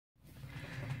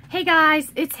Hey guys,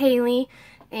 it's Haley,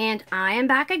 and I am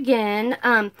back again.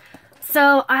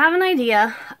 So I have an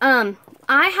idea. I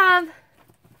have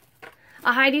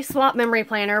a Heidi Swapp memory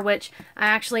planner, which I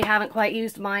actually haven't quite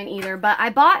used mine either, but I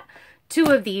bought two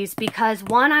of these because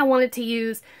one I wanted to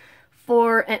use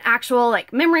for an actual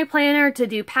like memory planner to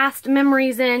do past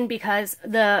memories in, because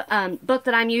the book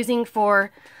that I'm using for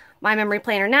my memory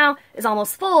planner now is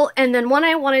almost full, and then one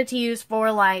I wanted to use for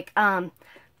like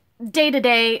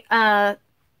day-to-day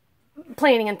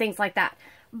planning and things like that.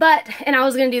 And I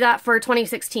was going to do that for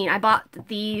 2016. I bought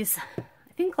these,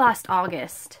 I think, last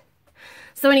August.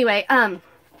 So anyway,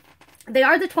 they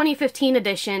are the 2015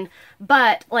 edition,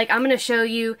 but like I'm going to show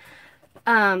you,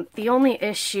 the only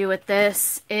issue with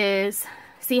this is,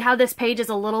 see how this page is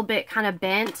a little bit kind of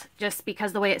bent just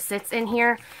because the way it sits in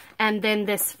here, and then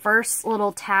this first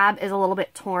little tab is a little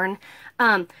bit torn.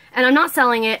 And I'm not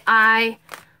selling it. I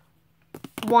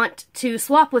want to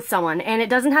swap with someone, and it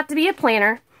doesn't have to be a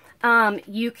planner.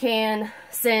 You can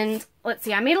send, let's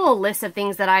see, I made a little list of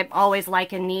things that I always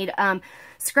like and need.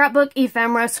 Scrapbook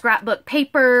ephemera, scrapbook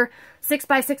paper,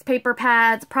 6x6 paper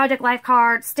pads, project life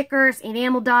cards, stickers,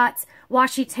 enamel dots,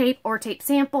 washi tape or tape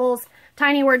samples,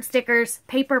 tiny word stickers,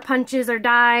 paper punches or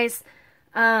dies,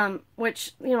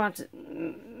 which you don't have to,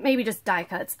 maybe just die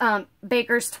cuts,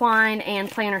 baker's twine,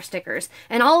 and planner stickers.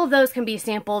 And all of those can be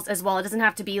samples as well. It doesn't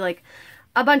have to be like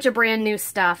a bunch of brand new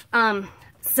stuff.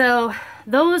 So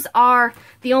those are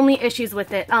the only issues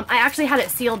with it. I actually had it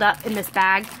sealed up in this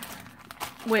bag,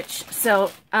 which, so,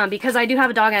 because I do have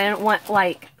a dog, I didn't want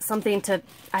like something to,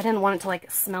 I didn't want it to like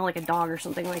smell like a dog or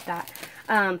something like that.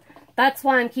 That's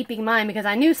why I'm keeping mine, because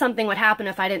I knew something would happen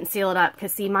if I didn't seal it up.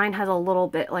 Because see, mine has a little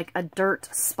bit like a dirt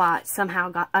spot somehow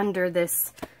got under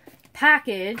this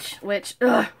package, which,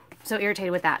 ugh, so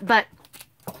irritated with that. But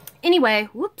anyway,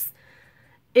 whoops.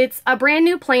 It's a brand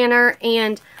new planner,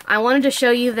 and I wanted to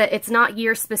show you that it's not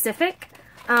year specific.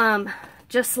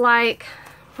 Just like,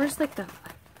 where's like the,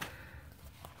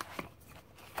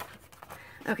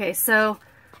 okay, so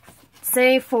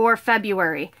say for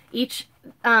February, each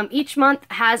month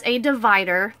has a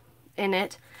divider in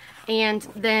it, and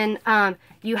then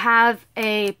you have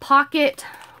a pocket,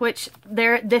 which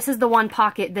this is the one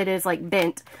pocket that is like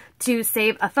bent to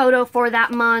save a photo for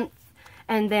that month,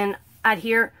 and then add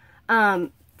here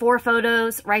 4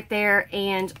 photos right there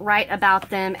and write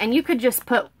about them. And you could just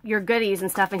put your goodies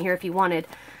and stuff in here if you wanted.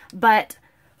 But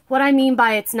what I mean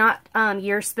by it's not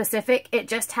year specific, it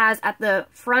just has at the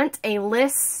front a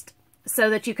list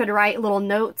so that you could write little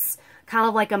notes, kind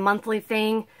of like a monthly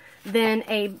thing. Then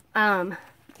a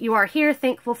you are here,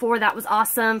 thankful for, that was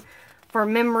awesome, for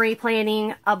memory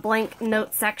planning, a blank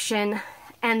note section.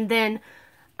 And then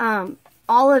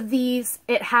all of these,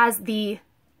 it has the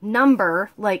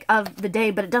number like of the day,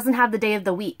 but it doesn't have the day of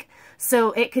the week,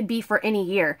 so it could be for any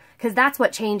year, because that's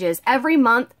what changes. Every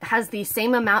month has the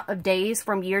same amount of days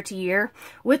from year to year,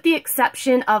 with the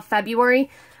exception of February,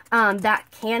 that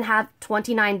can have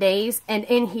 29 days, and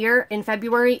in here in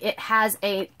February it has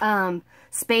a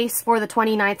space for the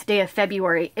 29th day of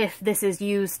February if this is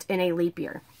used in a leap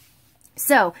year.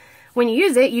 So when you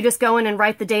use it, you just go in and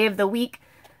write the day of the week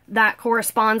that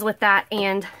corresponds with that,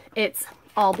 and it's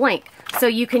all blank. So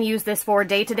you can use this for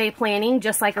day-to-day planning,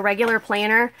 just like a regular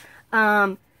planner.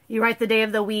 You write the day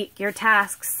of the week, your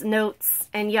tasks, notes,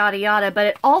 and yada yada, but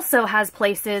it also has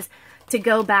places to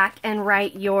go back and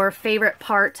write your favorite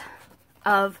part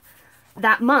of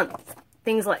that month.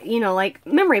 Things like, you know, like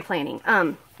memory planning,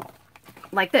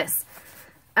 like this.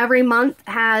 Every month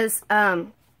has,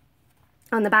 on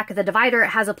the back of the divider, it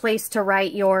has a place to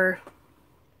write to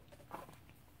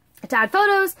add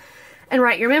photos and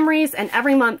write your memories, and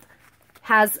every month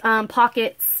has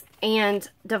pockets and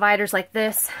dividers like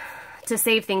this to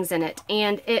save things in it.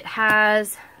 And it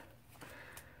has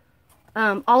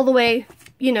all the way,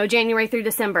 you know, January through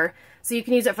December. So you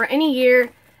can use it for any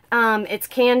year. It's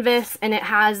canvas, and it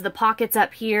has the pockets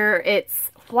up here.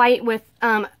 It's white with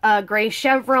a gray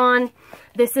chevron.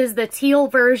 This is the teal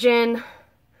version.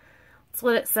 That's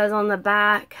what it says on the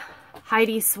back.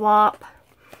 Heidi Swapp.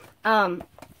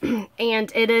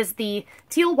 And it is the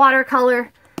teal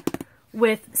watercolor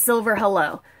with silver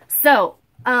hello. So,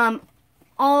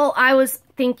 all I was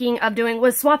thinking of doing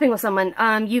was swapping with someone.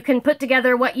 You can put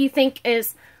together what you think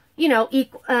is, you know,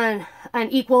 an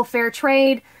equal fair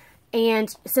trade,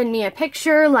 and send me a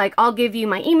picture. Like, I'll give you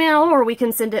my email, or we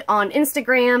can send it on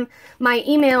Instagram. My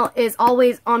email is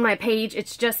always on my page.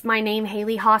 It's just my name,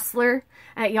 Haley Hostler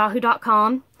at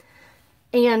yahoo.com.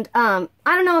 And I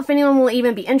don't know if anyone will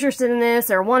even be interested in this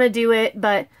or want to do it,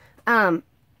 but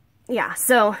yeah,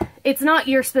 so it's not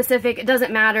year specific. It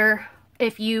doesn't matter.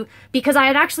 because I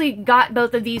had actually got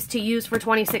both of these to use for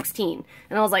 2016.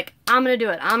 And I was like, I'm going to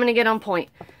do it. I'm going to get on point.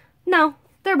 No,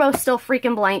 they're both still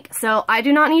freaking blank. So I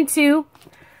do not need to.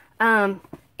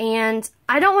 And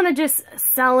I don't want to just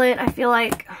sell it. I feel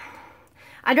like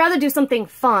I'd rather do something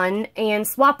fun and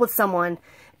swap with someone.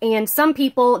 And some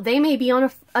people, they may be on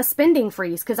a spending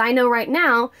freeze, because I know right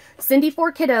now,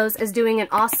 Cindy4Kiddos is doing an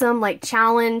awesome like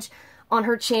challenge on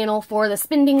her channel for the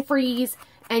spending freeze,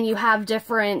 and you have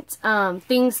different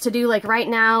things to do. Like right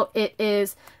now, it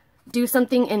is do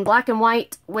something in black and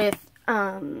white with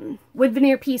wood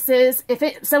veneer pieces.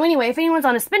 So anyway, if anyone's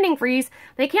on a spending freeze,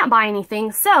 they can't buy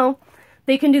anything, so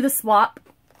they can do the swap,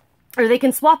 or they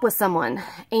can swap with someone.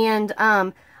 And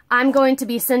I'm going to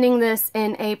be sending this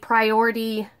in a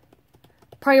priority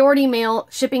mail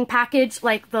shipping package,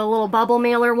 like the little bubble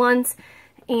mailer ones.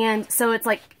 And so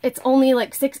it's only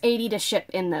like $6.80 to ship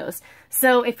in those.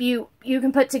 So if you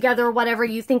can put together whatever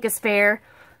you think is fair.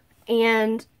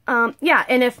 And yeah,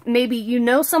 and if maybe you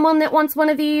know someone that wants one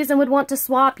of these and would want to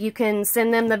swap, you can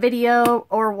send them the video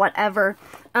or whatever.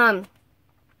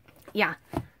 Yeah,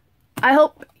 I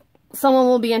hope someone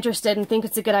will be interested and think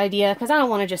it's a good idea, because I don't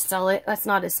want to just sell it. That's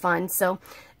not as fun. So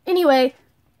anyway,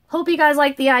 hope you guys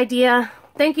like the idea.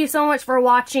 Thank you so much for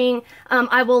watching.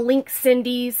 I will link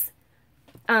Cindy's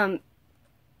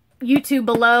YouTube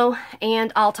below,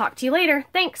 and I'll talk to you later.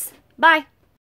 Thanks. Bye.